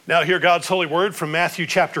Now hear God's holy word from Matthew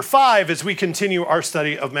chapter 5 as we continue our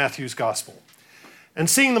study of Matthew's gospel. And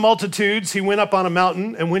seeing the multitudes, he went up on a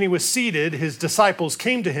mountain, and when he was seated, his disciples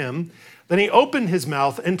came to him. Then he opened his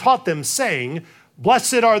mouth and taught them, saying,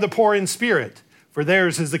 "Blessed are the poor in spirit, for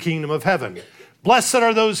theirs is the kingdom of heaven. Blessed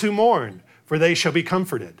are those who mourn, for they shall be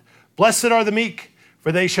comforted. Blessed are the meek,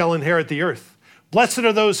 for they shall inherit the earth. Blessed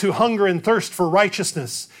are those who hunger and thirst for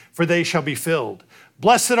righteousness, for they shall be filled.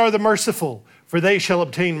 Blessed are the merciful, for they shall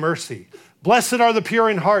obtain mercy. Blessed are the pure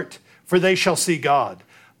in heart, for they shall see God.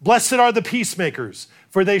 Blessed are the peacemakers,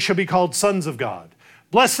 for they shall be called sons of God.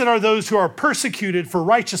 Blessed are those who are persecuted for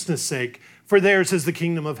righteousness' sake, for theirs is the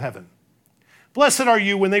kingdom of heaven. Blessed are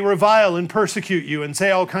you when they revile and persecute you and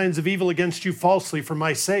say all kinds of evil against you falsely for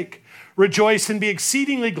my sake. Rejoice and be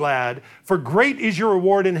exceedingly glad, for great is your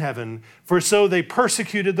reward in heaven, for so they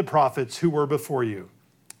persecuted the prophets who were before you."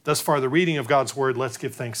 Thus far, the reading of God's word. Let's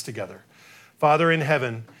give thanks together. Father in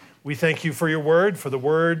heaven, we thank you for your word, for the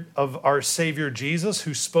word of our Savior Jesus,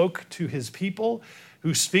 who spoke to his people,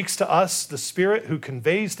 who speaks to us, the Spirit who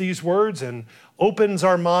conveys these words and opens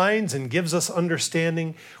our minds and gives us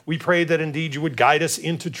understanding. We pray that indeed you would guide us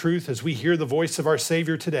into truth as we hear the voice of our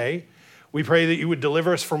Savior today. We pray that you would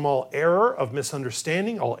deliver us from all error of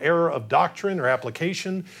misunderstanding, all error of doctrine or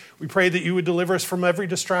application. We pray that you would deliver us from every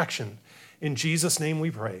distraction. In Jesus' name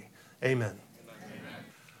we pray. Amen.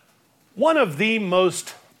 One of the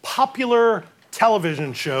most popular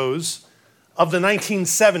television shows of the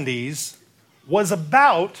 1970s was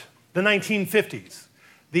about the 1950s.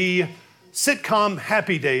 The sitcom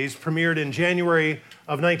Happy Days premiered in January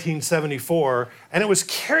of 1974, and it was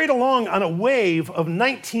carried along on a wave of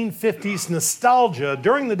 1950s nostalgia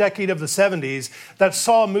during the decade of the 70s that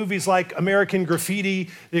saw movies like American Graffiti,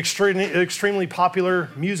 the extremely popular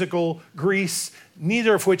musical Grease,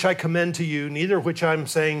 neither of which I commend to you, neither of which I'm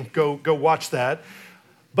saying go watch that.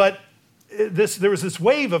 But there was this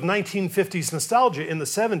wave of 1950s nostalgia in the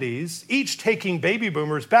 70s, each taking baby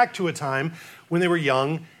boomers back to a time when they were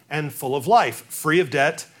young and full of life, free of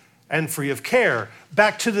debt and free of care,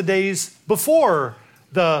 back to the days before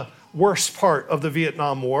the worst part of the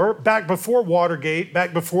Vietnam War, back before Watergate,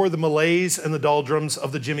 back before the malaise and the doldrums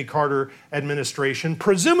of the Jimmy Carter administration,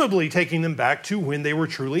 presumably taking them back to when they were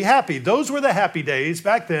truly happy. Those were the happy days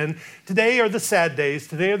back then. Today are the sad days.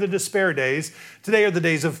 Today are the despair days. Today are the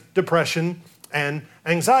days of depression and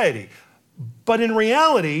anxiety. But in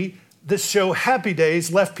reality, this show, Happy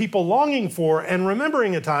Days, left people longing for and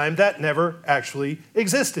remembering a time that never actually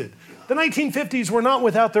existed. The 1950s were not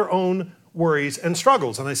without their own worries and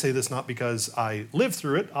struggles. And I say this not because I lived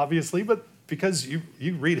through it, obviously, but because you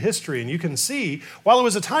read history and you can see, while it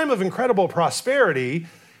was a time of incredible prosperity,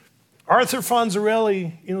 Arthur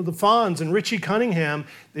Fonzarelli, the Fonz, and Richie Cunningham,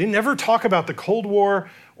 they never talk about the Cold War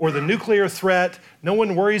or the nuclear threat. No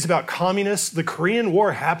one worries about communists. The Korean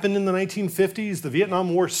War happened in the 1950s. The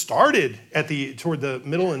Vietnam War started toward the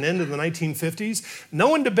middle and end of the 1950s. No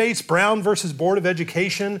one debates Brown versus Board of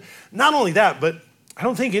Education. Not only that, but I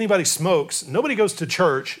don't think anybody smokes. Nobody goes to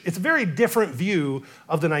church. It's a very different view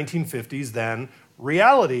of the 1950s than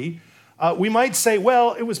reality. We might say,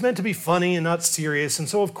 well, it was meant to be funny and not serious, and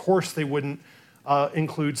so of course they wouldn't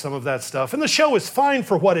include some of that stuff. And the show is fine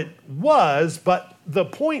for what it was, but the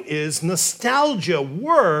point is nostalgia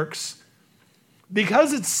works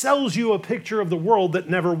because it sells you a picture of the world that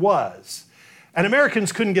never was. And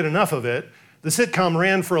Americans couldn't get enough of it. The sitcom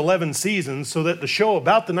ran for 11 seasons so that the show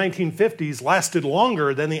about the 1950s lasted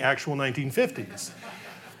longer than the actual 1950s.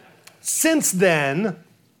 Since then,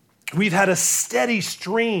 we've had a steady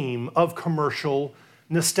stream of commercial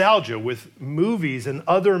nostalgia with movies and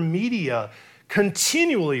other media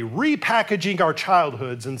continually repackaging our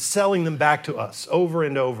childhoods and selling them back to us over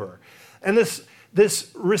and over. And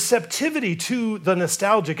this receptivity to the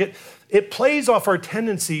nostalgic, it plays off our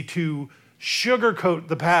tendency to sugarcoat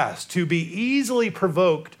the past, to be easily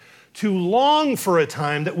provoked, to long for a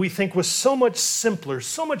time that we think was so much simpler,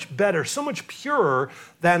 so much better, so much purer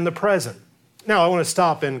than the present. Now, I want to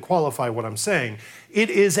stop and qualify what I'm saying. It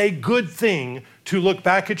is a good thing to look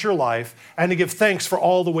back at your life and to give thanks for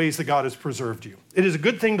all the ways that God has preserved you. It is a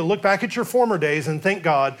good thing to look back at your former days and thank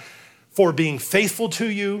God for being faithful to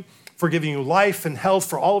you, for giving you life and health,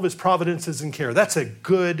 for all of his providences and care. That's a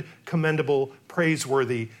good, commendable,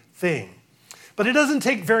 praiseworthy thing. But it doesn't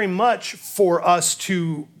take very much for us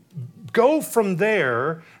to go from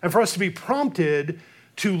there and for us to be prompted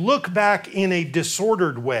to look back in a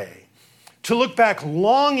disordered way, to look back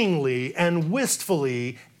longingly and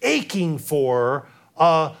wistfully, aching for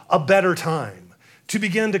a better time, to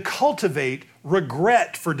begin to cultivate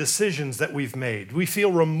regret for decisions that we've made. We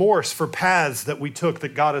feel remorse for paths that we took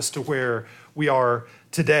that got us to where we are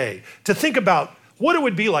today, to think about what it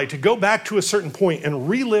would be like to go back to a certain point and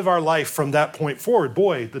relive our life from that point forward.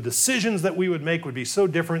 Boy, the decisions that we would make would be so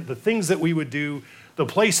different, the things that we would do, the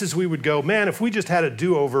places we would go. Man, if we just had a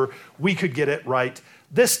do-over, we could get it right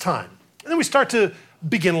this time. And then we start to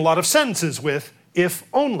begin a lot of sentences with, if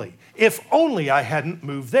only. If only I hadn't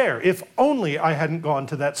moved there. If only I hadn't gone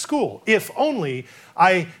to that school. If only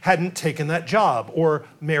I hadn't taken that job or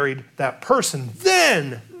married that person.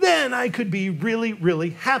 Then I could be really,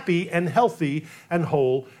 really happy and healthy and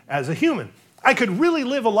whole as a human. I could really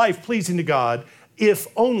live a life pleasing to God if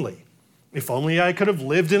only. If only I could have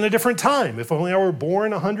lived in a different time. If only I were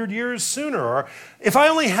born 100 years sooner. Or if I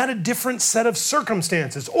only had a different set of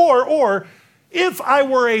circumstances. Or if I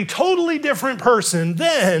were a totally different person,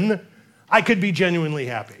 then I could be genuinely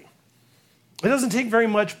happy. It doesn't take very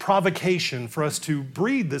much provocation for us to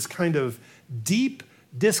breed this kind of deep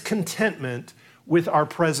discontentment with our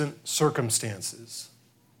present circumstances.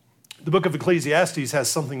 The book of Ecclesiastes has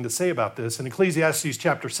something to say about this. In Ecclesiastes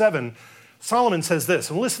chapter 7, Solomon says this,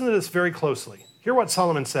 and listen to this very closely. Hear what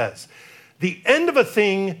Solomon says. The end of a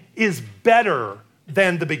thing is better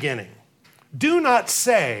than the beginning. Do not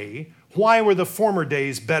say, why were the former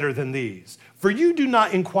days better than these? For you do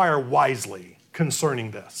not inquire wisely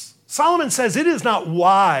concerning this. Solomon says it is not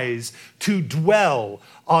wise to dwell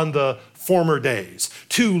on the former days,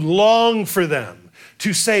 to long for them,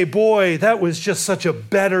 to say, boy, that was just such a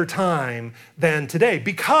better time than today.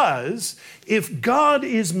 Because if God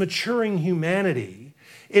is maturing humanity,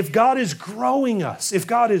 if God is growing us, if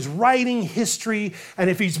God is writing history, and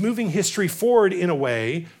if he's moving history forward in a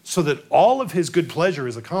way so that all of his good pleasure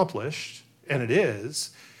is accomplished, and it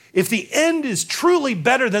is, if the end is truly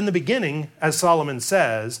better than the beginning, as Solomon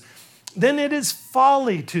says, then it is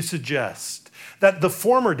folly to suggest that the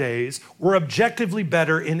former days were objectively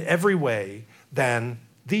better in every way than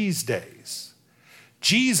these days.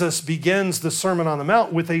 Jesus begins the Sermon on the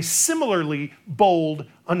Mount with a similarly bold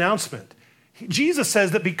announcement. Jesus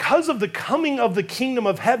says that because of the coming of the kingdom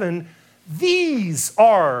of heaven, these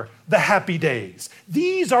are the happy days.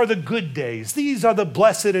 These are the good days. These are the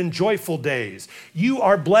blessed and joyful days. You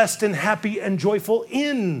are blessed and happy and joyful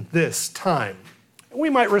in this time. We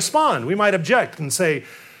might respond. We might object and say,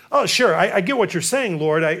 oh, sure, I get what you're saying,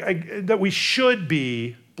 Lord, that we should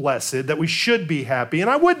be blessed, that we should be happy. And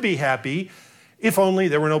I would be happy if only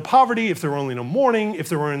there were no poverty, if there were only no mourning, if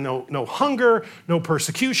there were no hunger, no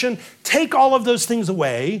persecution. Take all of those things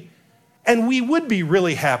away, and we would be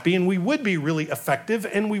really happy, and we would be really effective,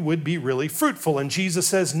 and we would be really fruitful. And Jesus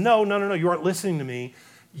says, no, you aren't listening to me.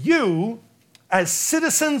 You, as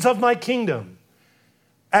citizens of my kingdom,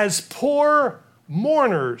 as poor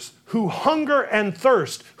mourners who hunger and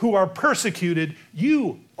thirst, who are persecuted,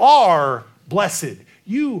 you are blessed.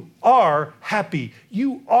 You are happy.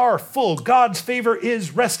 You are full. God's favor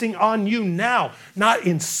is resting on you now, not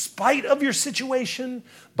in spite of your situation,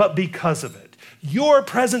 but because of it. Your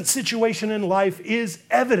present situation in life is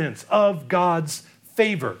evidence of God's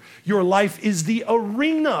favor. Your life is the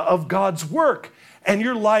arena of God's work, and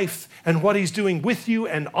your life and what he's doing with you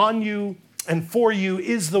and on you and for you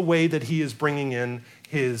is the way that he is bringing in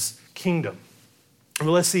his kingdom. Well,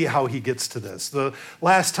 let's see how he gets to this. The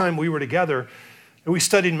last time we were together, and we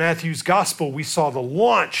studied Matthew's gospel, we saw the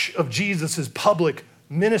launch of Jesus' public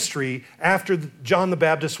ministry after John the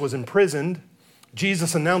Baptist was imprisoned.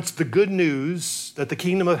 Jesus announced the good news that the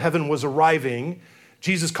kingdom of heaven was arriving.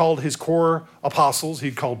 Jesus called his core apostles,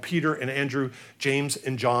 he called Peter and Andrew, James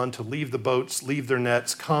and John to leave the boats, leave their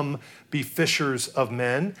nets, come be fishers of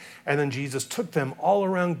men. And then Jesus took them all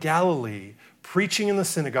around Galilee, preaching in the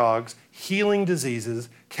synagogues, healing diseases,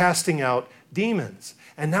 casting out demons.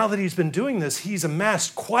 And now that he's been doing this, he's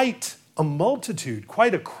amassed quite a multitude,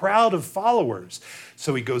 quite a crowd of followers.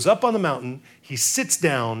 So he goes up on the mountain, he sits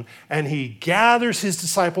down, and he gathers his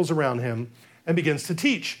disciples around him and begins to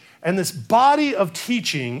teach. And this body of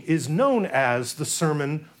teaching is known as the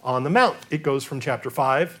Sermon on the Mount. It goes from chapter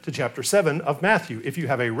 5 to chapter 7 of Matthew. If you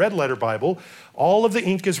have a red letter Bible, all of the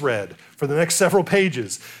ink is red for the next several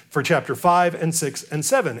pages for chapter 5 and 6 and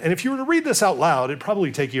 7. And if you were to read this out loud, it'd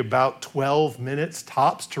probably take you about 12 minutes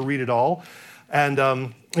tops to read it all.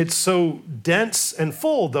 And it's so dense and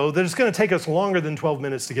full, though, that it's going to take us longer than 12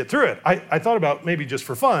 minutes to get through it. I thought about maybe just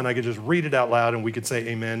for fun, I could just read it out loud and we could say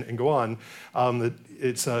amen and go on.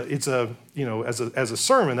 As a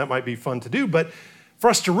sermon, that might be fun to do. But for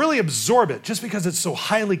us to really absorb it, just because it's so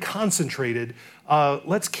highly concentrated,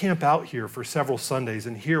 let's camp out here for several Sundays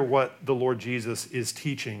and hear what the Lord Jesus is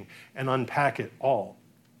teaching and unpack it all.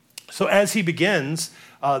 So as he begins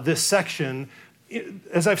this section,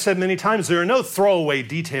 as I've said many times, there are no throwaway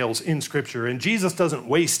details in Scripture, and Jesus doesn't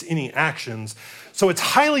waste any actions. So it's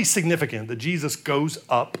highly significant that Jesus goes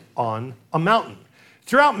up on a mountain.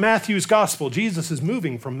 Throughout Matthew's gospel, Jesus is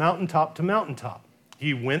moving from mountaintop to mountaintop.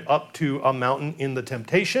 He went up to a mountain in the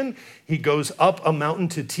temptation. He goes up a mountain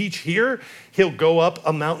to teach here. He'll go up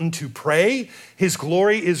a mountain to pray. His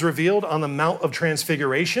glory is revealed on the Mount of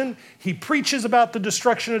Transfiguration. He preaches about the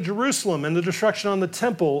destruction of Jerusalem and the destruction on the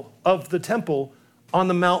temple on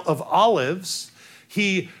the Mount of Olives.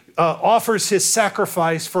 He offers his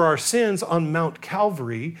sacrifice for our sins on Mount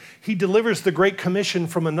Calvary. He delivers the Great Commission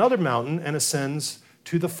from another mountain and ascends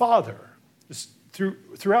to the Father.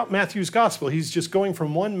 Throughout Matthew's gospel, he's just going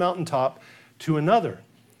from one mountaintop to another.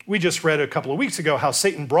 We just read a couple of weeks ago how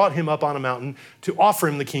Satan brought him up on a mountain to offer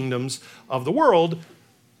him the kingdoms of the world.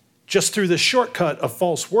 Just through the shortcut of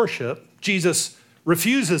false worship, Jesus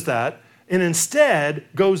refuses that and instead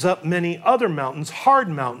goes up many other mountains, hard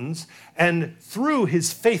mountains, and through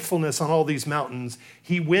his faithfulness on all these mountains,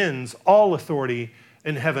 he wins all authority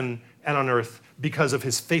in heaven and on earth because of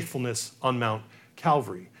his faithfulness on Mount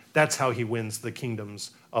Calvary. That's how he wins the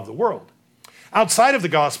kingdoms of the world. Outside of the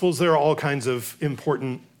Gospels, there are all kinds of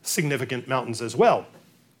important, significant mountains as well.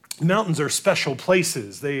 Mountains are special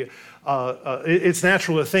places. It's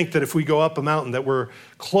natural to think that if we go up a mountain that we're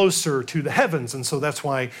closer to the heavens, and so that's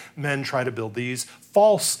why men try to build these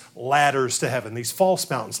false ladders to heaven, these false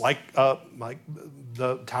mountains, like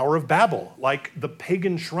the Tower of Babel, like the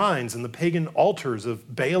pagan shrines and the pagan altars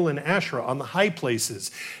of Baal and Asherah on the high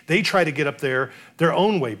places. They try to get up there their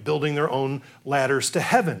own way, building their own ladders to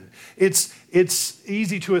heaven. It's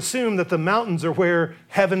easy to assume that the mountains are where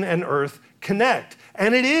heaven and earth connect.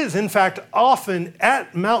 And it is, in fact, often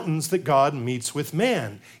at mountains that God meets with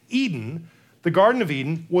man. Eden, the Garden of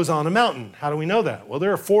Eden, was on a mountain. How do we know that? Well,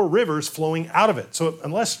 there are 4 rivers flowing out of it. So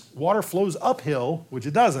unless water flows uphill, which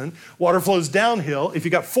it doesn't, water flows downhill. If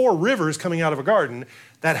you got 4 rivers coming out of a garden,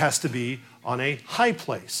 that has to be on a high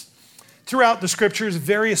place. Throughout the scriptures,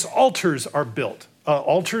 various altars are built.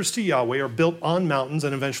 Altars to Yahweh are built on mountains,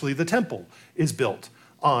 and eventually the temple is built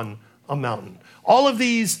on a mountain. All of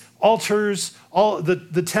these altars,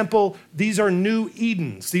 the temple, these are new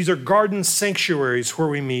Edens. These are garden sanctuaries where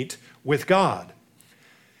we meet with God.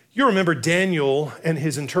 You remember Daniel and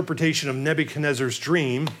his interpretation of Nebuchadnezzar's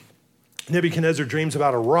dream. Nebuchadnezzar dreams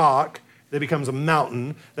about a rock that becomes a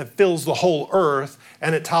mountain that fills the whole earth,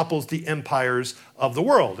 and it topples the empires of the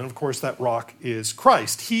world. And of course, that rock is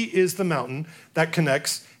Christ. He is the mountain that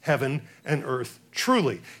connects heaven and earth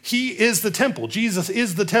truly. He is the temple. Jesus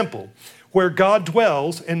is the temple where God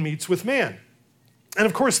dwells and meets with man. And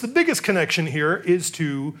of course, the biggest connection here is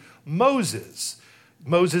to Moses.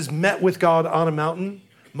 Moses met with God on a mountain.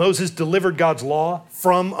 Moses delivered God's law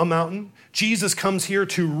from a mountain. Jesus comes here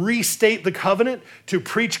to restate the covenant, to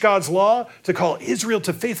preach God's law, to call Israel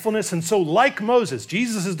to faithfulness. And so, like Moses,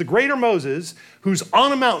 Jesus is the greater Moses who's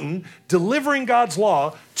on a mountain delivering God's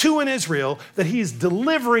law to an Israel that he's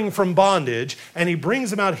delivering from bondage, and he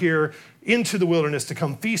brings them out here into the wilderness to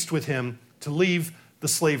come feast with him, to leave the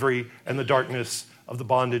slavery and the darkness of the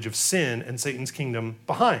bondage of sin and Satan's kingdom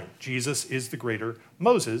behind. Jesus is the greater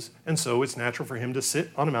Moses, and so it's natural for him to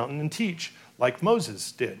sit on a mountain and teach like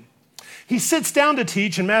Moses did. He sits down to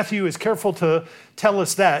teach, and Matthew is careful to tell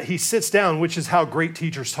us that. He sits down, which is how great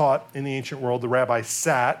teachers taught in the ancient world. The rabbis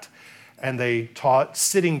sat, and they taught.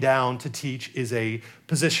 Sitting down to teach is a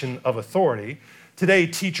position of authority. Today,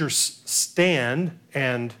 teachers stand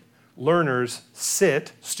and learners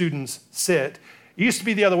sit, students sit. It used to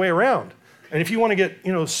be the other way around. And if you want to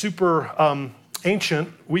get, super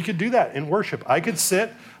ancient, we could do that in worship. I could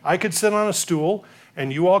sit on a stool,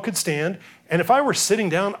 and you all could stand. And if I were sitting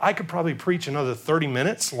down, I could probably preach another 30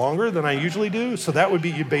 minutes longer than I usually do. So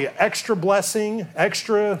you'd be extra blessing,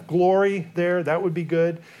 extra glory there. That would be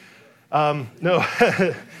good. No,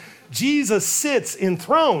 Jesus sits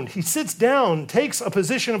enthroned. He sits down, takes a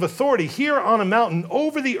position of authority here on a mountain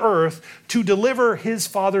over the earth to deliver his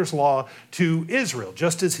Father's law to Israel,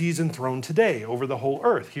 just as he's enthroned today over the whole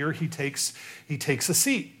earth. Here he takes a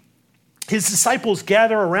seat. His disciples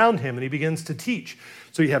gather around him and he begins to teach.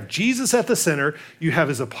 So you have Jesus at the center, you have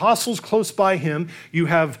his apostles close by him, you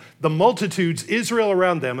have the multitudes, Israel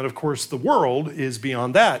around them, and of course the world is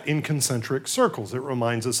beyond that in concentric circles. It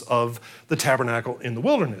reminds us of the tabernacle in the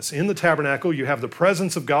wilderness. In the tabernacle, you have the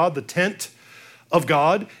presence of God, the tent of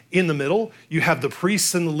God in the middle. You have the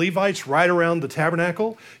priests and the Levites right around the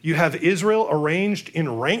tabernacle. You have Israel arranged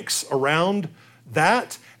in ranks around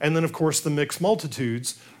that. And then, of course, the mixed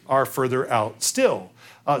multitudes are further out still.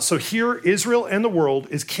 So here, Israel and the world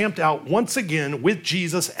is camped out once again with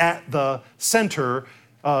Jesus at the center,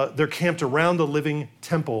 they're camped around the living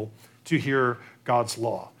temple to hear God's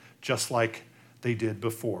law, just like they did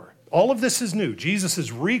before. All of this is new. Jesus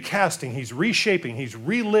is recasting, he's reshaping, he's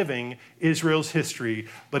reliving Israel's history,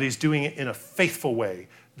 but he's doing it in a faithful way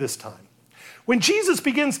this time. When Jesus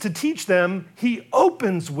begins to teach them, he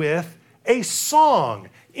opens with a song.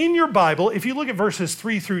 In your Bible, if you look at verses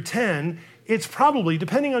 3 through 10, it's probably,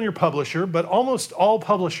 depending on your publisher, but almost all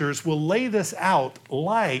publishers will lay this out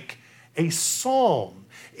like a psalm.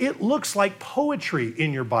 It looks like poetry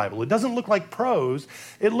in your Bible. It doesn't look like prose.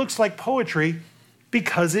 It looks like poetry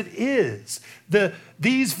because it is.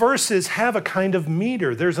 These verses have a kind of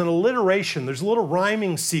meter. There's an alliteration. There's a little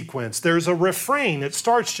rhyming sequence. There's a refrain. It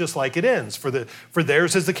starts just like it ends. For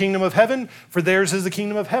theirs is the kingdom of heaven. For theirs is the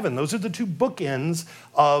kingdom of heaven. Those are the two bookends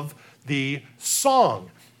of the song.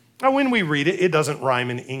 Now, when we read it, it doesn't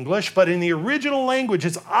rhyme in English, but in the original language,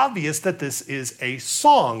 it's obvious that this is a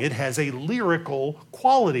song. It has a lyrical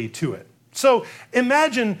quality to it. So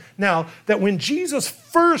imagine now that when Jesus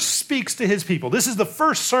first speaks to his people, this is the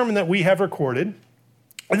first sermon that we have recorded,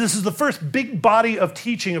 and this is the first big body of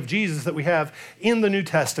teaching of Jesus that we have in the New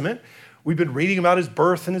Testament. We've been reading about his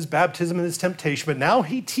birth and his baptism and his temptation, but now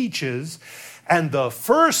he teaches, and the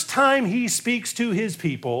first time he speaks to his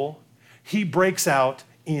people, he breaks out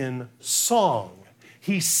in song.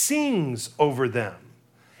 He sings over them.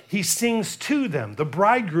 He sings to them. The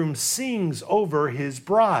bridegroom sings over his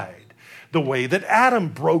bride, the way that Adam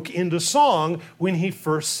broke into song when he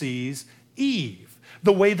first sees Eve,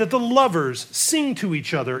 the way that the lovers sing to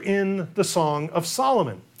each other in the Song of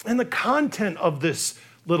Solomon. And the content of this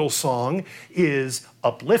little song is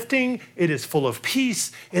uplifting, it is full of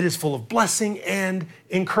peace, it is full of blessing and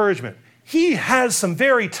encouragement. He has some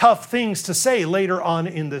very tough things to say later on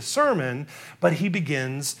in this sermon, but he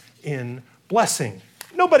begins in blessing.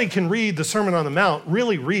 Nobody can read the Sermon on the Mount,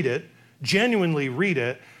 really read it, genuinely read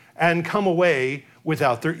it, and come away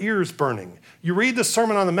without their ears burning. You read the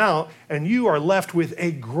Sermon on the Mount, and you are left with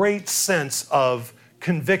a great sense of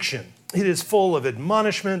conviction. It is full of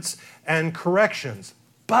admonishments and corrections,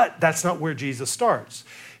 but that's not where Jesus starts.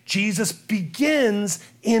 Jesus begins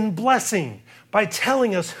in blessing by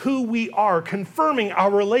telling us who we are, confirming our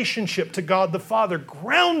relationship to God the Father,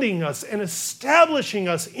 grounding us and establishing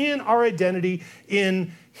us in our identity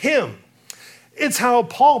in him. It's how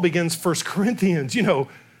Paul begins 1 Corinthians. You know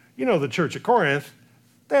the church at Corinth,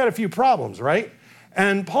 they had a few problems, right?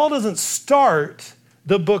 And Paul doesn't start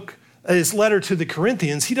the book, his letter to the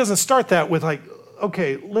Corinthians, he doesn't start that with like,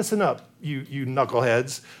 okay, listen up, you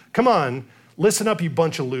knuckleheads. Come on, listen up, you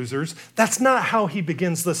bunch of losers. That's not how he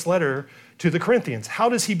begins this letter to the Corinthians. How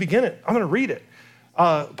does he begin it? I'm going to read it.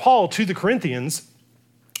 Paul to the Corinthians,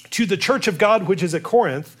 to the church of God which is at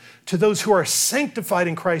Corinth, to those who are sanctified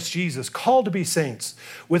in Christ Jesus, called to be saints,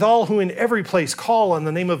 with all who in every place call on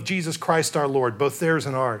the name of Jesus Christ our Lord, both theirs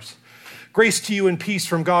and ours. Grace to you and peace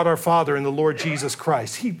from God our Father and the Lord Jesus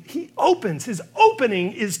Christ. He opens, his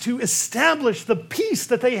opening is to establish the peace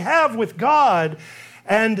that they have with God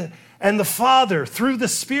and the Father through the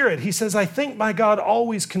Spirit. He says, I thank my God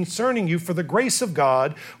always concerning you for the grace of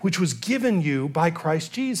God, which was given you by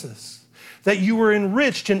Christ Jesus, that you were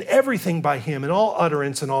enriched in everything by him, in all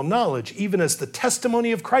utterance and all knowledge, even as the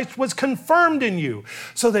testimony of Christ was confirmed in you,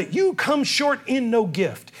 so that you come short in no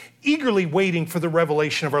gift, eagerly waiting for the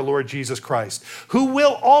revelation of our Lord Jesus Christ, who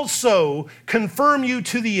will also confirm you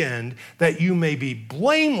to the end, that you may be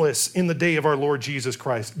blameless in the day of our Lord Jesus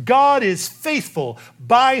Christ. God is faithful,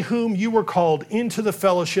 by whom you were called into the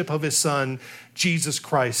fellowship of his Son, Jesus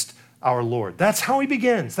Christ, our Lord. That's how he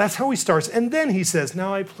begins. That's how he starts. And then he says,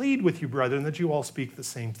 now I plead with you, brethren, that you all speak the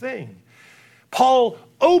same thing. Paul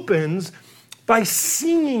opens by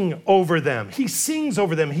singing over them. He sings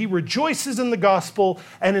over them. He rejoices in the gospel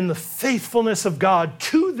and in the faithfulness of God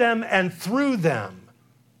to them and through them.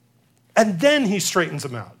 And then he straightens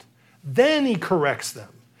them out. Then he corrects them.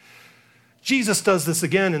 Jesus does this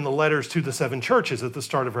again in the letters to the 7 churches at the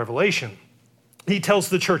start of Revelation. He tells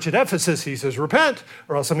the church at Ephesus, he says, repent,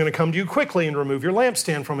 or else I'm going to come to you quickly and remove your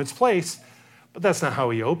lampstand from its place. But that's not how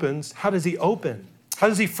he opens. How does he open? How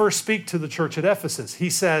does he first speak to the church at Ephesus? He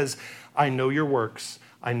says, I know your works.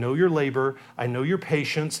 I know your labor. I know your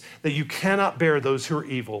patience, that you cannot bear those who are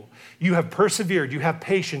evil. You have persevered. You have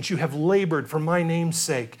patience. You have labored for my name's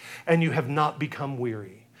sake, and you have not become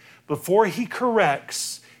weary. Before he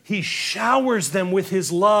corrects, he showers them with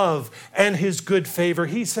his love and his good favor.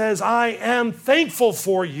 He says, I am thankful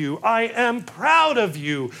for you. I am proud of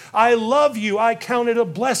you. I love you. I count it a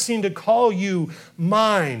blessing to call you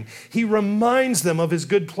mine. He reminds them of his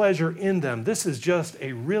good pleasure in them. This is just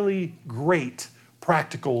a really great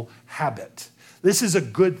practical habit. This is a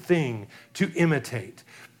good thing to imitate.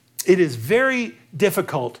 It is very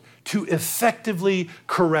difficult to effectively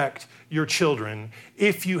correct your children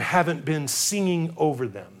if you haven't been singing over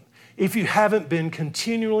them, if you haven't been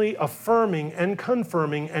continually affirming and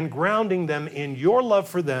confirming and grounding them in your love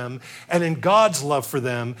for them and in God's love for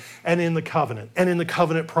them and in the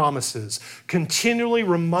covenant promises, continually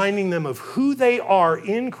reminding them of who they are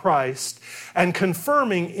in Christ and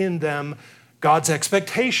confirming in them God's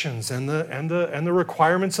expectations and the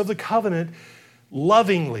requirements of the covenant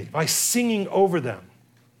lovingly by singing over them.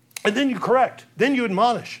 And then you correct, then you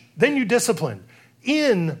admonish, then you discipline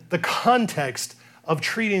in the context of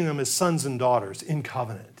treating them as sons and daughters in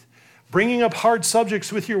covenant. Bringing up hard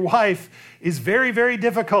subjects with your wife is very, very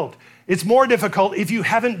difficult. It's more difficult if you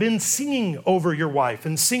haven't been singing over your wife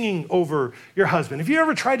and singing over your husband. If you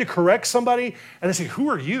ever tried to correct somebody and they say,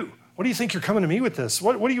 "Who are you? What do you think you're coming to me with this?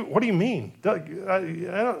 What do you mean? I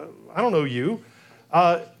don't know you."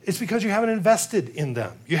 It's because you haven't invested in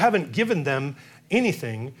them. You haven't given them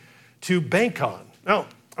anything to bank on. Now,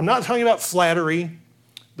 I'm not talking about flattery.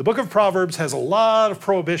 The book of Proverbs has a lot of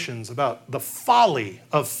prohibitions about the folly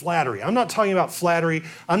of flattery. I'm not talking about flattery.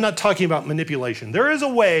 I'm not talking about manipulation. There is a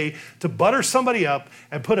way to butter somebody up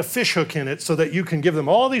and put a fish hook in it so that you can give them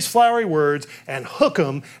all these flowery words and hook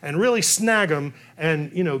them and really snag them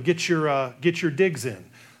and get your digs in.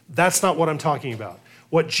 That's not what I'm talking about.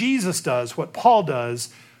 What Jesus does, what Paul does,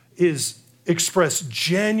 is express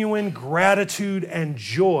genuine gratitude and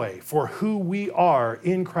joy for who we are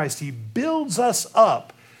in Christ. He builds us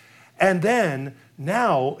up, and then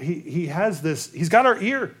now he has this, he's got our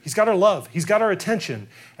ear, he's got our love, he's got our attention,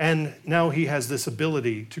 and now he has this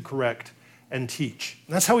ability to correct and teach.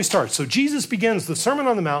 And that's how he starts. So Jesus begins the Sermon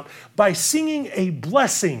on the Mount by singing a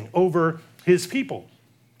blessing over his people.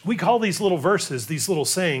 We call these little verses, these little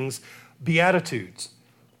sayings, Beatitudes.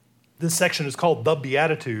 This section is called the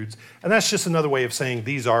Beatitudes, and that's just another way of saying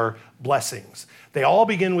these are blessings. They all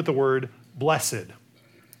begin with the word blessed.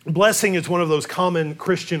 Blessing is one of those common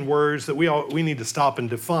Christian words that we need to stop and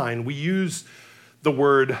define. We use the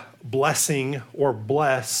word blessing or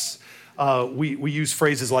bless. We use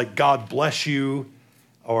phrases like God bless you,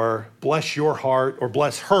 or bless your heart, or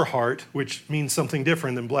bless her heart, which means something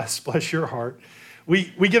different than bless your heart.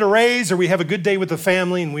 We get a raise or we have a good day with the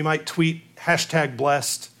family and we might tweet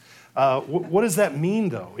 #blessed. What does that mean,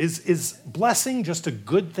 though? Is blessing just a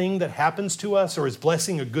good thing that happens to us, or is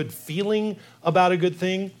blessing a good feeling about a good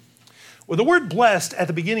thing? Well, the word blessed at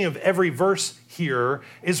the beginning of every verse here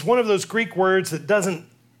is one of those Greek words that doesn't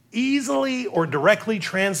easily or directly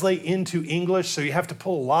translate into English, so you have to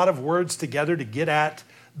pull a lot of words together to get at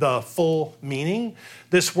the full meaning.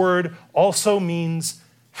 This word also means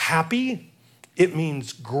happy. It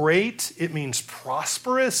means great, it means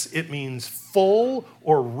prosperous, it means full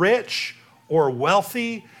or rich or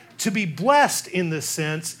wealthy. To be blessed in this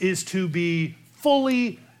sense is to be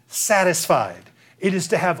fully satisfied. It is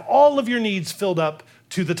to have all of your needs filled up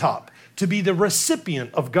to the top, to be the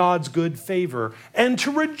recipient of God's good favor, and to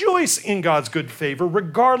rejoice in God's good favor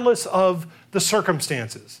regardless of the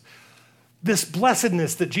circumstances. This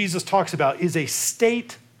blessedness that Jesus talks about is a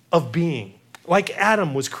state of being. Like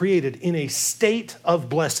Adam was created in a state of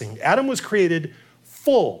blessing. Adam was created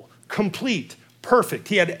full, complete, perfect.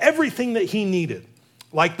 He had everything that he needed.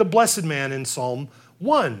 Like the blessed man in Psalm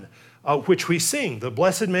 1, which we sing. The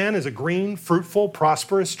blessed man is a green, fruitful,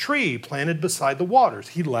 prosperous tree planted beside the waters.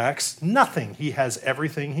 He lacks nothing. He has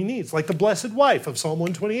everything he needs. Like the blessed wife of Psalm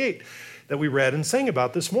 128 that we read and sang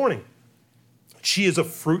about this morning. She is a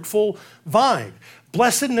fruitful vine.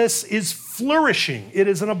 Blessedness is flourishing. It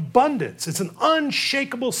is an abundance. It's an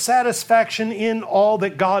unshakable satisfaction in all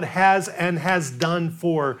that God has and has done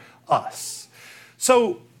for us.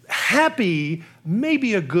 So happy may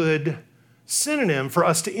be a good synonym for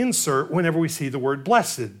us to insert whenever we see the word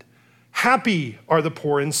blessed. Happy are the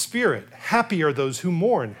poor in spirit. Happy are those who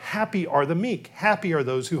mourn. Happy are the meek. Happy are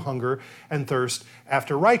those who hunger and thirst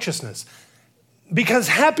after righteousness. Because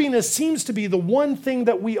happiness seems to be the one thing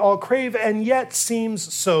that we all crave and yet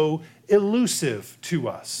seems so elusive to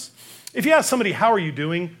us. If you ask somebody, "How are you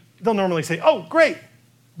doing?" they'll normally say, "Oh, great,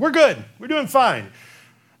 we're good, we're doing fine."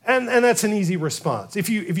 And that's an easy response. If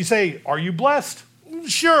you say, "Are you blessed?"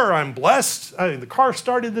 "Sure, I'm blessed. The car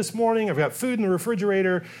started this morning. I've got food in the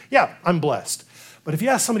refrigerator. Yeah, I'm blessed." But if you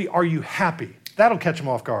ask somebody, "Are you happy?" that'll catch them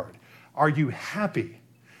off guard. Are you happy?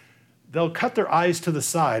 They'll cut their eyes to the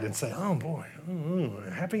side and say, "Oh boy,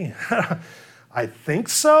 happy?" I think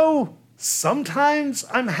so. Sometimes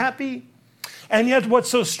I'm happy. And yet what's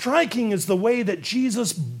so striking is the way that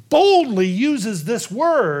Jesus boldly uses this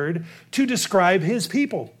word to describe his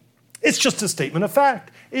people. It's just a statement of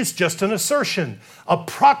fact. It's just an assertion, a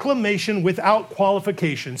proclamation without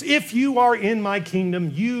qualifications. If you are in my kingdom,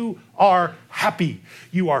 you are happy.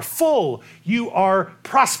 You are full. You are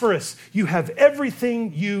prosperous. You have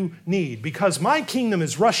everything you need because my kingdom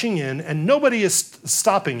is rushing in and nobody is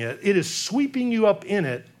stopping it. It is sweeping you up in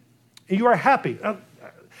it. You are happy.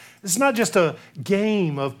 It's not just a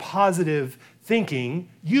game of positive thinking.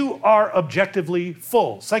 You are objectively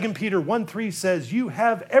full. 2 Peter 1:3 says you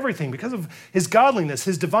have everything. Because of his godliness,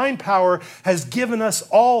 his divine power has given us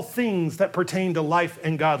all things that pertain to life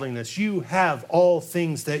and godliness. You have all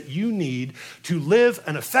things that you need to live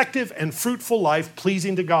an effective and fruitful life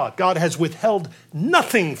pleasing to God. God has withheld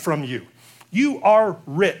nothing from you. You are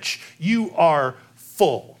rich. You are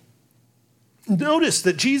full. Notice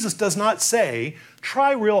that Jesus does not say,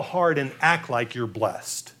 try real hard and act like you're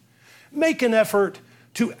blessed. Make an effort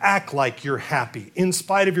to act like you're happy in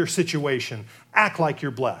spite of your situation. Act like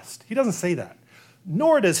you're blessed. He doesn't say that.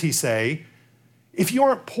 Nor does he say, if you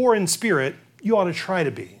aren't poor in spirit, you ought to try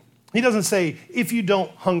to be. He doesn't say, if you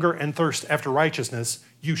don't hunger and thirst after righteousness,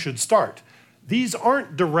 you should start. These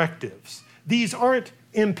aren't directives. These aren't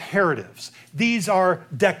imperatives. These are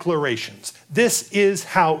declarations. This is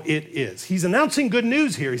how it is. He's announcing good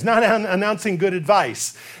news here. He's not announcing good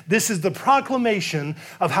advice. This is the proclamation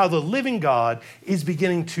of how the living God is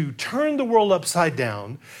beginning to turn the world upside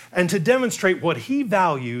down and to demonstrate what he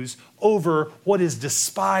values over what is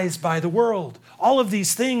despised by the world. All of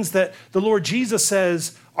these things that the Lord Jesus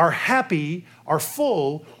says are happy, are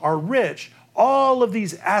full, are rich, all of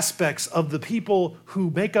these aspects of the people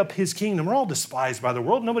who make up his kingdom are all despised by the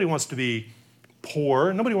world. Nobody wants to be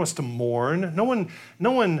poor. Nobody wants to mourn. No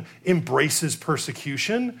one embraces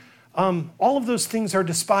persecution. All of those things are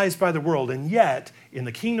despised by the world. And yet, in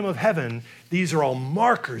the kingdom of heaven, these are all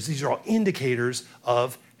markers. These are all indicators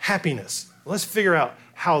of happiness. Let's figure out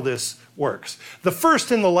how this works. The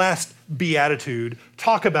first and the last beatitude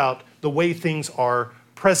talk about the way things are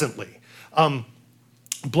presently.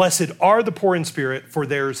 Blessed are the poor in spirit, for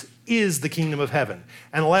theirs is the kingdom of heaven.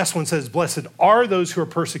 And the last one says, blessed are those who are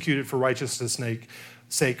persecuted for righteousness'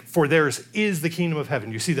 sake, for theirs is the kingdom of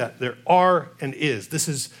heaven. You see that? There are and is. This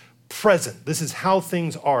is present. This is how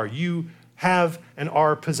things are. You have and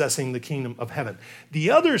are possessing the kingdom of heaven.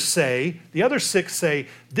 The other six say,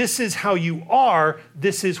 this is how you are,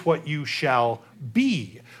 this is what you shall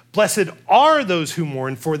be. Blessed are those who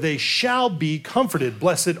mourn, for they shall be comforted.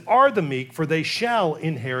 Blessed are the meek, for they shall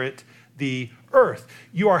inherit the earth.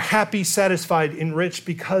 You are happy, satisfied, enriched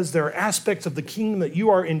because there are aspects of the kingdom that you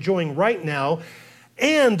are enjoying right now,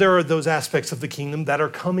 and there are those aspects of the kingdom that are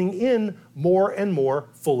coming in more and more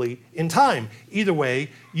fully in time. Either way,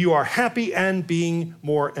 you are happy and being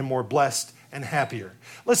more and more blessed and happier.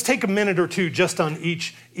 Let's take a minute or two just on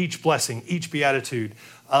each blessing, each beatitude.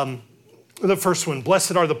 The first one,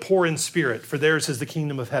 blessed are the poor in spirit, for theirs is the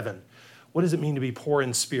kingdom of heaven. What does it mean to be poor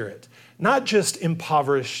in spirit? Not just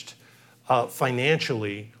impoverished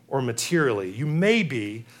financially or materially. You may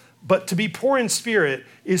be, but to be poor in spirit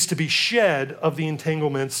is to be shed of the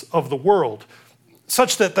entanglements of the world,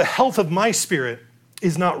 such that the health of my spirit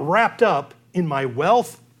is not wrapped up in my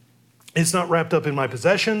wealth, it's not wrapped up in my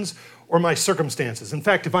possessions or my circumstances. In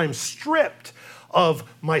fact, if I'm stripped of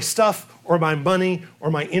my stuff or my money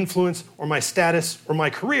or my influence or my status or my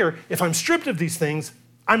career, if I'm stripped of these things,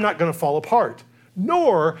 I'm not going to fall apart.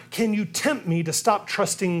 Nor can you tempt me to stop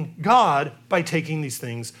trusting God by taking these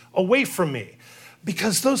things away from me,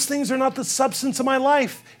 because those things are not the substance of my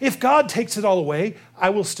life. If God takes it all away, I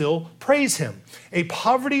will still praise him. A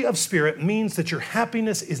poverty of spirit means that your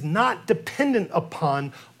happiness is not dependent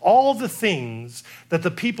upon all the things that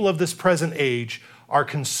the people of this present age are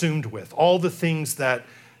consumed with, all the things that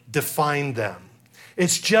define them.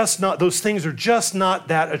 It's just not, those things are just not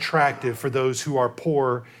that attractive for those who are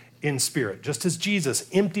poor in spirit. Just as Jesus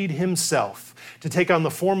emptied himself to take on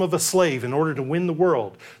the form of a slave in order to win the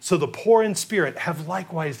world, so the poor in spirit have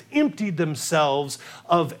likewise emptied themselves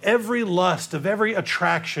of every lust, of every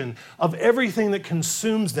attraction, of everything that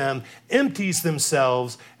consumes them, empties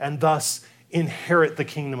themselves, and thus inherit the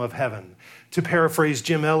kingdom of heaven. To paraphrase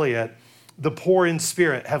Jim Elliot, the poor in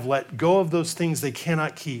spirit have let go of those things they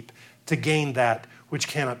cannot keep to gain that which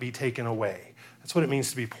cannot be taken away. That's what it means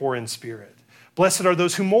to be poor in spirit. Blessed are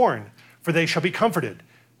those who mourn, for they shall be comforted.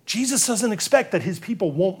 Jesus doesn't expect that his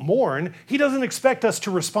people won't mourn. He doesn't expect us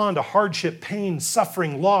to respond to hardship, pain,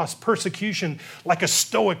 suffering, loss, persecution like a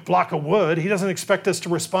stoic block of wood. He doesn't expect us to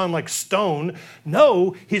respond like stone.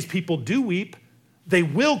 No, his people do weep. They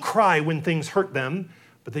will cry when things hurt them,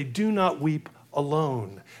 but they do not weep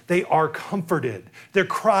alone. They are comforted. Their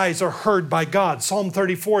cries are heard by God. Psalm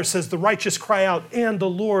 34 says, the righteous cry out, and the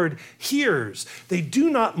Lord hears. They do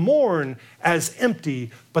not mourn as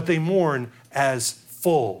empty, but they mourn as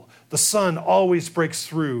full. The sun always breaks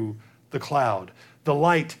through the cloud. The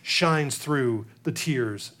light shines through the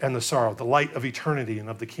tears and the sorrow, the light of eternity and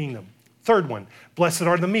of the kingdom. Third one, blessed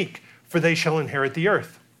are the meek, for they shall inherit the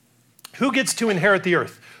earth. Who gets to inherit the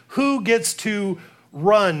earth? Who gets to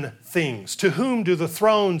run things? To whom do the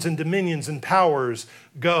thrones and dominions and powers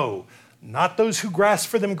go? Not those who grasp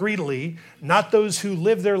for them greedily, not those who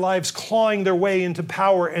live their lives clawing their way into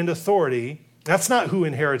power and authority. That's not who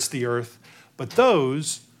inherits the earth, but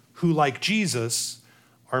those who, like Jesus,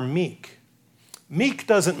 are meek. Meek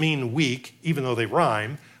doesn't mean weak, even though they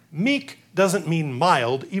rhyme. Meek doesn't mean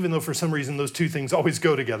mild, even though for some reason those two things always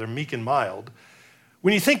go together, meek and mild.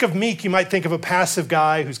 When you think of meek, you might think of a passive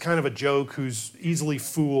guy who's kind of a joke, who's easily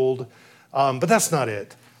fooled, but that's not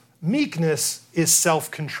it. Meekness is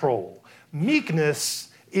self-control. Meekness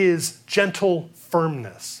is gentle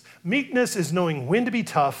firmness. Meekness is knowing when to be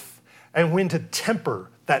tough and when to temper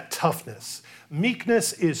that toughness.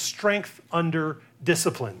 Meekness is strength under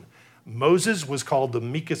discipline. Moses was called the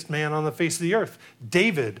meekest man on the face of the earth.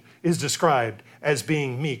 David is described as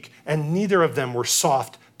being meek, and neither of them were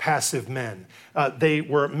soft, passive men. They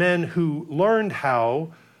were men who learned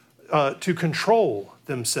how to control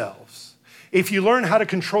themselves. If you learn how to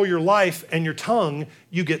control your life and your tongue,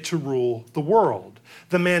 you get to rule the world.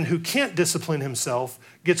 The man who can't discipline himself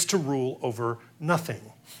gets to rule over nothing.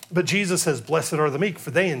 But Jesus says, blessed are the meek,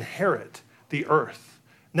 for they inherit the earth.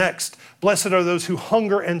 Next, blessed are those who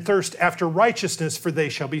hunger and thirst after righteousness, for they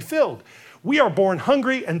shall be filled. We are born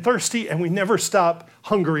hungry and thirsty, and we never stop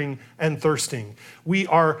hungering and thirsting. We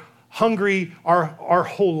are hungry our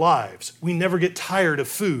whole lives. We never get tired of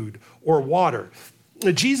food or water.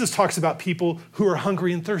 Jesus talks about people who are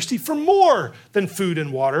hungry and thirsty for more than food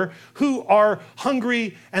and water, who are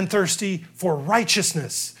hungry and thirsty for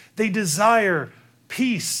righteousness. They desire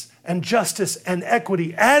peace and justice and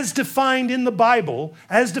equity as defined in the Bible,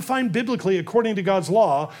 as defined biblically according to God's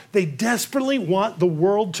law. They desperately want the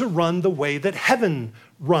world to run the way that heaven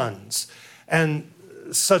runs, and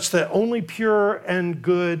such that only pure and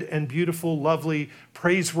good and beautiful, lovely,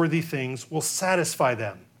 praiseworthy things will satisfy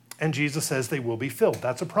them. And Jesus says they will be filled.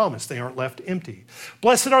 That's a promise. They aren't left empty.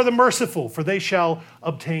 Blessed are the merciful, for they shall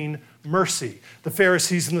obtain mercy. The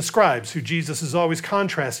Pharisees and the scribes, who Jesus is always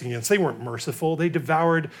contrasting against, they weren't merciful. They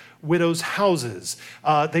devoured widows' houses.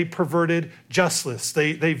 They perverted justice.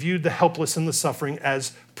 They viewed the helpless and the suffering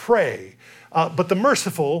as prey. But the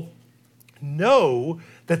merciful know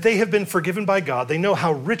that they have been forgiven by God. They know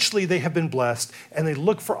how richly they have been blessed, and they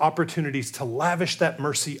look for opportunities to lavish that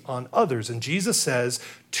mercy on others. And Jesus says,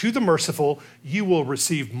 to the merciful, you will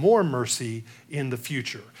receive more mercy in the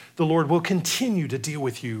future. The Lord will continue to deal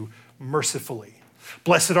with you mercifully.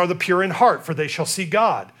 Blessed are the pure in heart, for they shall see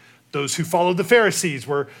God. Those who followed the Pharisees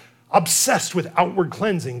were obsessed with outward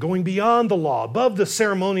cleansing, going beyond the law, above the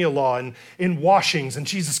ceremonial law and in washings. And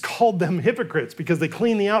Jesus called them hypocrites because they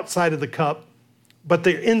cleaned the outside of the cup, but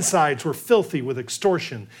their insides were filthy with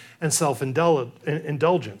extortion and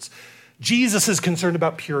self-indulgence. Jesus is concerned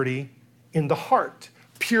about purity in the heart,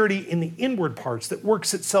 purity in the inward parts that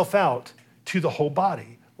works itself out to the whole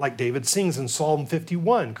body. Like David sings in Psalm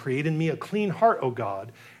 51, create in me a clean heart, O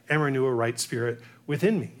God, and renew a right spirit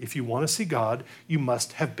within me. If you want to see God, you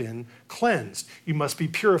must have been cleansed. You must be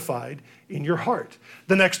purified in your heart.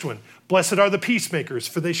 The next one, blessed are the peacemakers,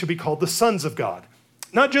 for they shall be called the sons of God.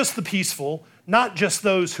 Not just the peaceful, not just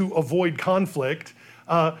those who avoid conflict,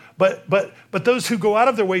 but those who go out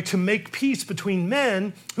of their way to make peace between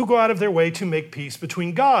men, who go out of their way to make peace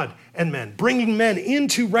between God and men, bringing men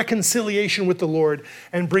into reconciliation with the Lord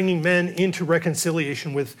and bringing men into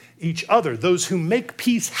reconciliation with each other. Those who make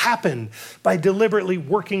peace happen by deliberately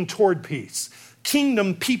working toward peace.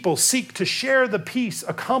 Kingdom people seek to share the peace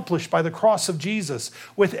accomplished by the cross of Jesus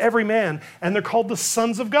with every man, and they're called the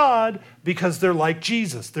sons of God because they're like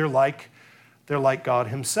Jesus. They're like God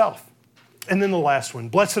himself. And then the last one,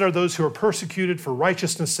 blessed are those who are persecuted for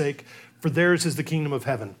righteousness' sake, for theirs is the kingdom of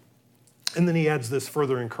heaven. And then he adds this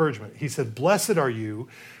further encouragement. He said, blessed are you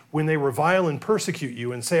when they revile and persecute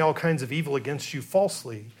you and say all kinds of evil against you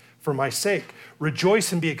falsely for my sake.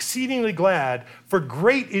 Rejoice and be exceedingly glad, for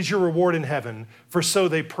great is your reward in heaven, for so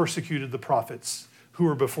they persecuted the prophets who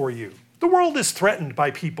were before you. The world is threatened by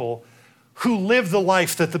people who live the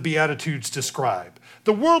life that the Beatitudes describe.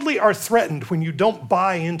 The worldly are threatened when you don't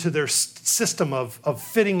buy into their system of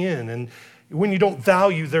fitting in and when you don't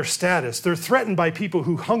value their status. They're threatened by people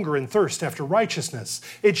who hunger and thirst after righteousness.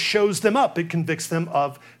 It shows them up. It convicts them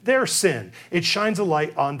of their sin. It shines a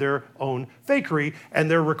light on their own fakery,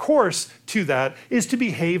 and their recourse to that is to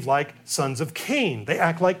behave like sons of Cain. They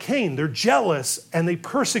act like Cain. They're jealous, and they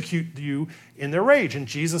persecute you in their rage. And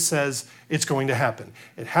Jesus says it's going to happen.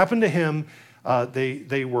 It happened to him.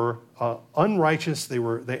 They were unrighteous.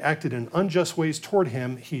 They acted in unjust ways toward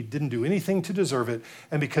him. He didn't do anything to deserve it.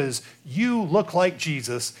 And because you look like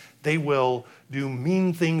Jesus, they will do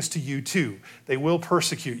mean things to you too. They will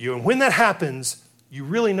persecute you. And when that happens, you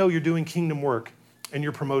really know you're doing kingdom work and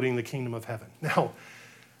you're promoting the kingdom of heaven. Now,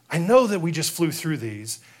 I know that we just flew through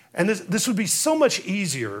these, and this would be so much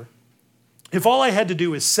easier if all I had to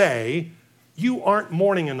do is say, you aren't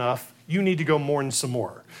mourning enough, you need to go mourn some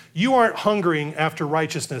more. You aren't hungering after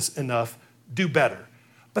righteousness enough, do better.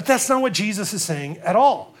 But that's not what Jesus is saying at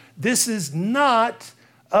all. This is not,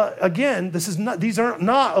 these are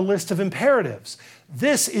not a list of imperatives.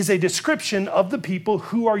 This is a description of the people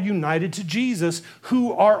who are united to Jesus,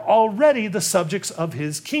 who are already the subjects of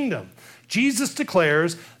his kingdom. Jesus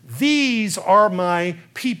declares, these are my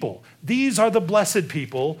people. These are the blessed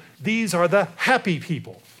people. These are the happy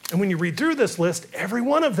people. And when you read through this list, every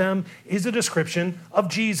one of them is a description of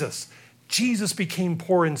Jesus. Jesus became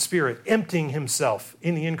poor in spirit, emptying himself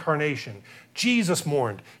in the incarnation. Jesus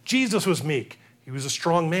mourned. Jesus was meek. He was a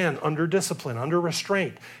strong man under discipline, under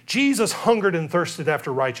restraint. Jesus hungered and thirsted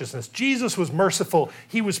after righteousness. Jesus was merciful.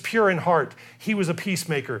 He was pure in heart. He was a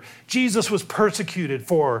peacemaker. Jesus was persecuted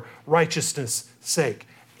for righteousness' sake.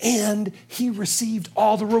 And he received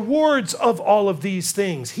all the rewards of all of these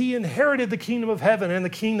things. He inherited the kingdom of heaven and the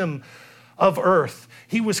kingdom of earth.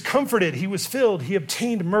 He was comforted. He was filled. He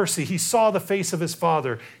obtained mercy. He saw the face of his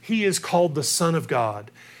Father. He is called the Son of God.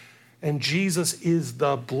 And Jesus is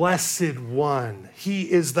the blessed one.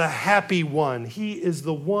 He is the happy one. He is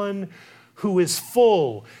the one who is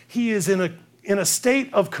full. He is in a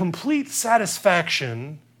state of complete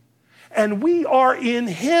satisfaction. And we are in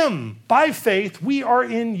him. By faith, we are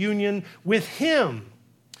in union with him.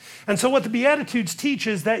 And so what the Beatitudes teach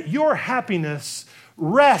is that your happiness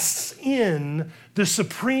rests in the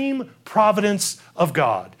supreme providence of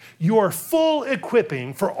God. Your full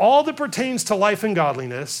equipping for all that pertains to life and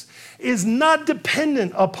godliness is not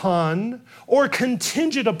dependent upon or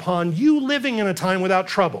contingent upon you living in a time without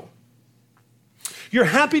trouble. Your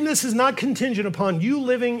happiness is not contingent upon you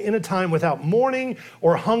living in a time without mourning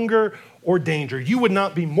or hunger or danger. You would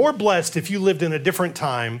not be more blessed if you lived in a different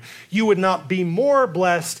time. You would not be more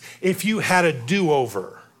blessed if you had a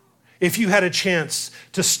do-over, if you had a chance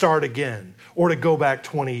to start again or to go back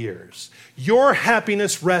 20 years. Your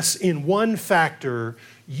happiness rests in one factor: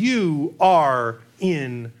 you are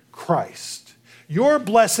in Christ. Your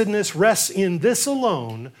blessedness rests in this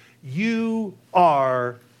alone: you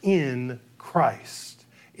are in Christ.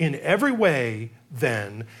 In every way,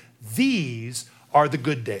 then, these are the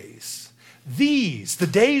good days. These, the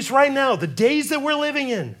days right now, the days that we're living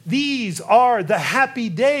in, these are the happy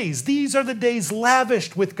days. These are the days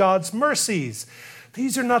lavished with God's mercies.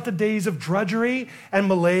 These are not the days of drudgery and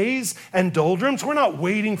malaise and doldrums. We're not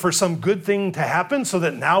waiting for some good thing to happen so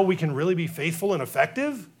that now we can really be faithful and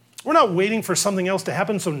effective. We're not waiting for something else to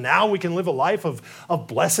happen so now we can live a life of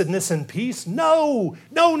blessedness and peace. No.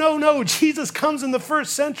 Jesus comes in the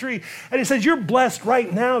first century and he says, you're blessed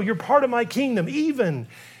right now. You're part of my kingdom, even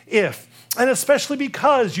if, and especially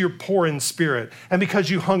because you're poor in spirit and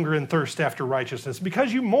because you hunger and thirst after righteousness,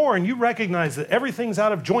 because you mourn, you recognize that everything's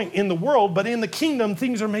out of joint in the world, but in the kingdom,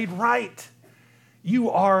 things are made right.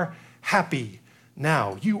 You are happy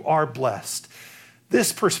now. You are blessed.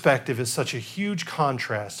 This perspective is such a huge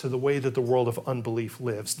contrast to the way that the world of unbelief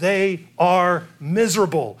lives. They are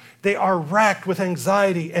miserable. They are racked with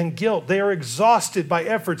anxiety and guilt. They are exhausted by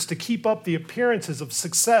efforts to keep up the appearances of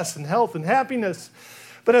success and health and happiness.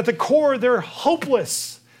 But at the core, they're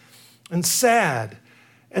hopeless and sad.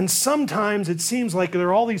 And sometimes it seems like there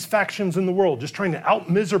are all these factions in the world just trying to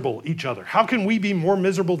out-miserable each other. How can we be more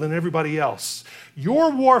miserable than everybody else?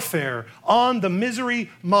 Your warfare on the misery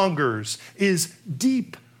mongers is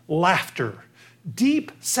deep laughter,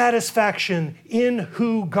 deep satisfaction in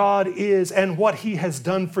who God is and what he has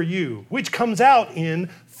done for you, which comes out in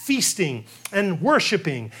feasting and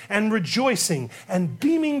worshiping and rejoicing and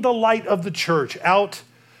beaming the light of the church out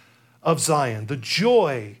of Zion, the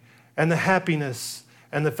joy and the happiness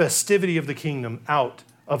and the festivity of the kingdom out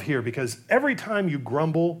of here. Because every time you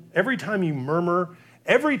grumble, every time you murmur,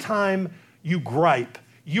 every time you gripe,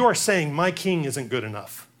 you are saying, my king isn't good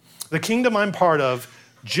enough. The kingdom I'm part of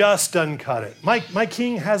just doesn't cut it. My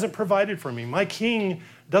king hasn't provided for me. My king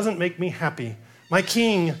doesn't make me happy. My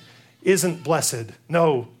king isn't blessed.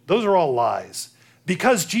 No, those are all lies.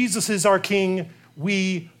 Because Jesus is our King,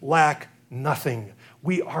 we lack nothing.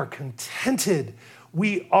 We are contented.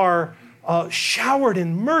 We are showered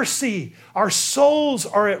in mercy. Our souls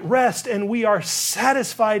are at rest, and we are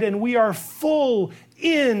satisfied, and we are full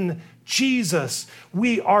in Jesus.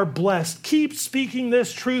 We are blessed. Keep speaking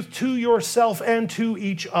this truth to yourself and to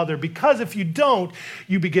each other, because if you don't,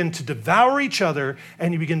 you begin to devour each other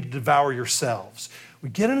and you begin to devour yourselves. We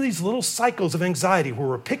get into these little cycles of anxiety where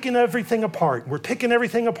we're picking everything apart, and we're picking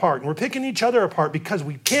everything apart, and we're picking each other apart because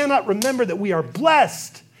we cannot remember that we are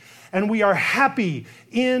blessed and we are happy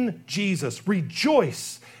in Jesus.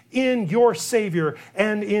 Rejoice in your Savior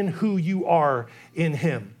and in who you are in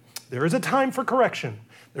him. There is a time for correction.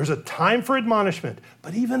 There's a time for admonishment,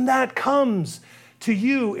 but even that comes to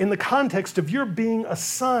you in the context of your being a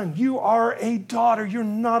son. You are a daughter. You're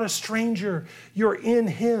not a stranger. You're in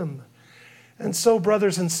him. And so,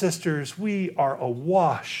 brothers and sisters, we are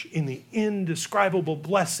awash in the indescribable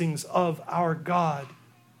blessings of our God.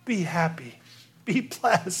 Be happy. Be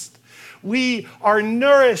blessed. We are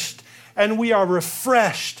nourished and we are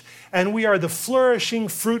refreshed and we are the flourishing,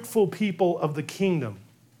 fruitful people of the kingdom.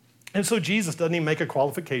 And so Jesus doesn't even make a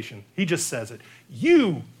qualification. He just says it.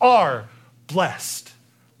 You are blessed.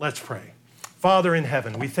 Let's pray. Father in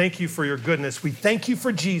heaven, we thank you for your goodness. We thank you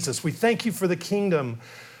for Jesus. We thank you for the kingdom.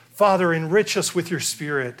 Father, enrich us with your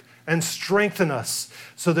Spirit and strengthen us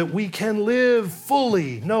so that we can live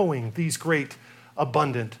fully knowing these great,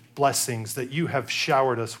 abundant blessings that you have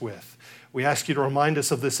showered us with. We ask you to remind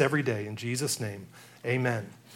us of this every day. In Jesus' name, amen.